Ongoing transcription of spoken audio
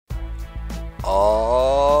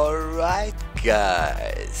Alright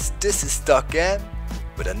guys, this is Docm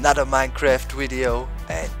with another Minecraft video,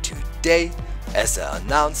 and today, as I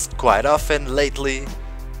announced quite often lately,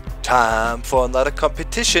 time for another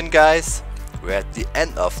competition guys. We're at the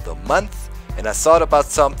end of the month and I thought about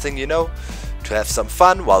something, to have some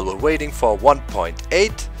fun while we're waiting for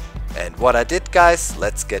 1.8. And what I did guys,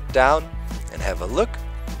 let's get down and have a look.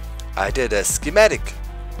 I did a schematic.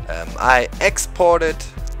 I exported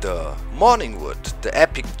the morning wood, the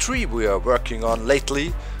epic tree we are working on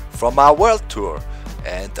lately, from our world tour,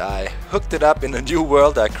 and I hooked it up in a new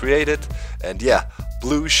world I created, and yeah,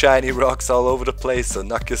 blue shiny rocks all over the place, so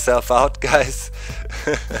knock yourself out guys.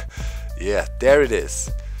 Yeah, there it is,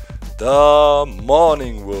 the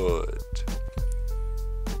morning wood.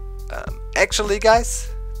 Actually guys,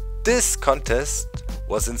 this contest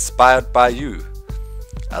was inspired by you.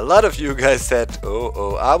 A lot of you guys said,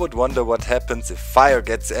 oh, I would wonder what happens if fire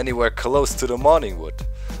gets anywhere close to the morning wood.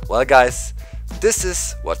 Well guys, this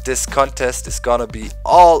is what this contest is gonna be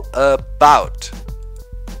all about.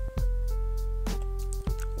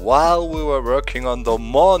 While we were working on the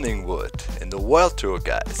morning wood in the world tour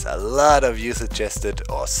guys, a lot of you suggested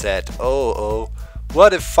or said, oh,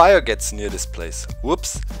 what if fire gets near this place?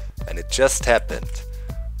 Whoops, and it just happened.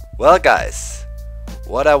 Well guys,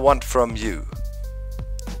 what I want from you: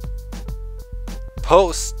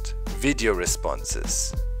 post video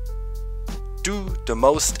responses. Do the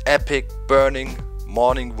most epic burning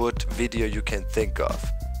morning wood video you can think of.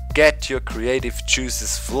 Get your creative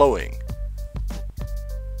juices flowing.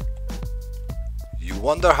 You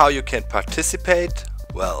wonder how you can participate?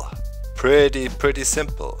 Well, pretty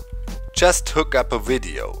simple. Just hook up a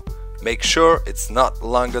video. Make sure it's not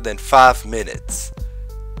longer than 5 minutes.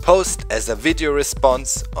 Post as a video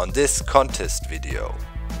response on this contest video.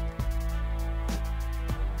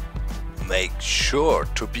 Make sure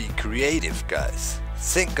to be creative guys.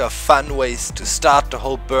 Think of fun ways to start the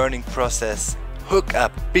whole burning process. Hook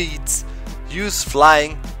up beats, use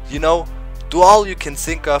flying, do all you can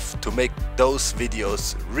think of to make those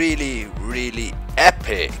videos really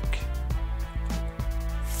epic.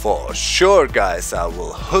 For sure guys, I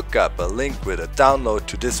will hook up a link with a download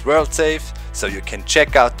to this world save, so you can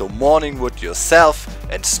check out the morning wood yourself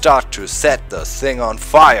and start to set the thing on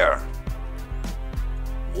fire.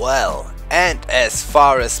 Well, and as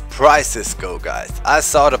far as prizes go guys, I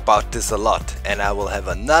thought about this a lot, and I will have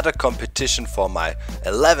another competition for my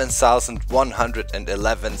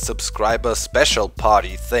 11,111 subscriber special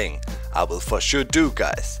party thing. I will for sure do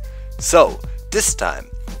guys. So this time,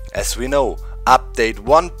 as we know, update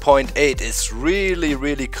 1.8 is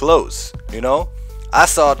really close, I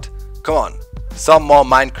thought, come on, some more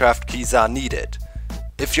Minecraft keys are needed.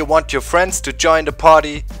 If you want your friends to join the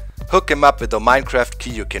party, hook them up with a Minecraft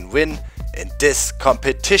key you can win in this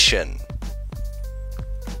competition.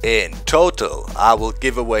 In total, I will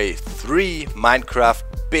give away 3 Minecraft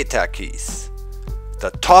beta keys.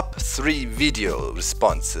 The top 3 video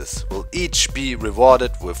responses will each be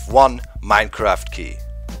rewarded with 1 Minecraft key.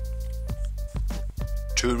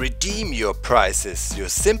 To redeem your prizes, you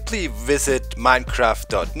simply visit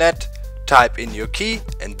minecraft.net, type in your key,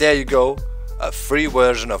 and there you go, a free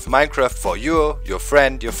version of Minecraft for you, your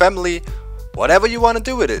friend, your family, whatever you want to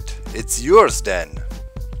do with it. It's yours then.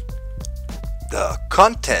 The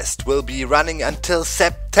contest will be running until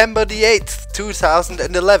September the 8th,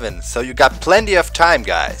 2011, so you got plenty of time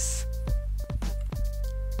guys.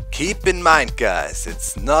 Keep in mind guys,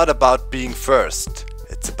 it's not about being first,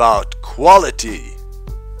 it's about quality.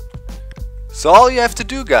 So all you have to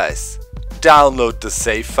do guys, download the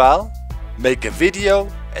save file, make a video,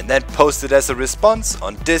 and then post it as a response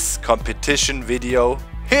on this competition video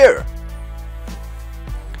here.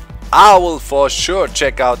 I will for sure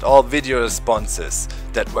check out all video responses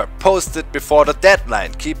that were posted before the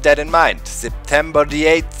deadline. Keep that in mind, September the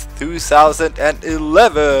 8th,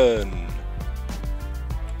 2011.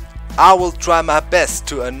 I will try my best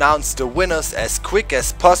to announce the winners as quick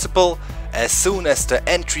as possible, as soon as the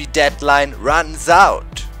entry deadline runs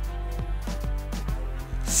out.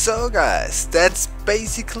 So guys, that's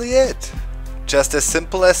basically it. Just as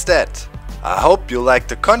simple as that. I hope you liked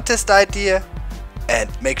the contest idea, and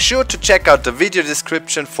make sure to check out the video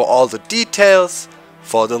description for all the details,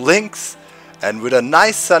 for the links, and with a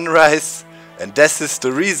nice sunrise. And this is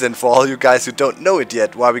the reason, for all you guys who don't know it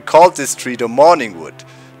yet, why we call this tree the morning wood.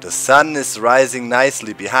 The sun is rising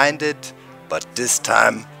nicely behind it, but this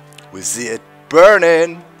time we see it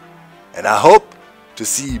burning, and I hope to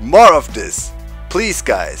see more of this. Please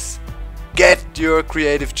guys, get your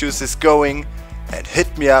creative juices going and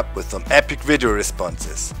hit me up with some epic video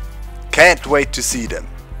responses. Can't wait to see them.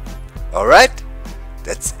 Alright?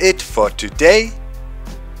 That's it for today.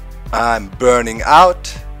 I'm burning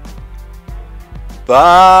out.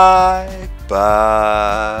 Bye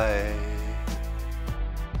bye.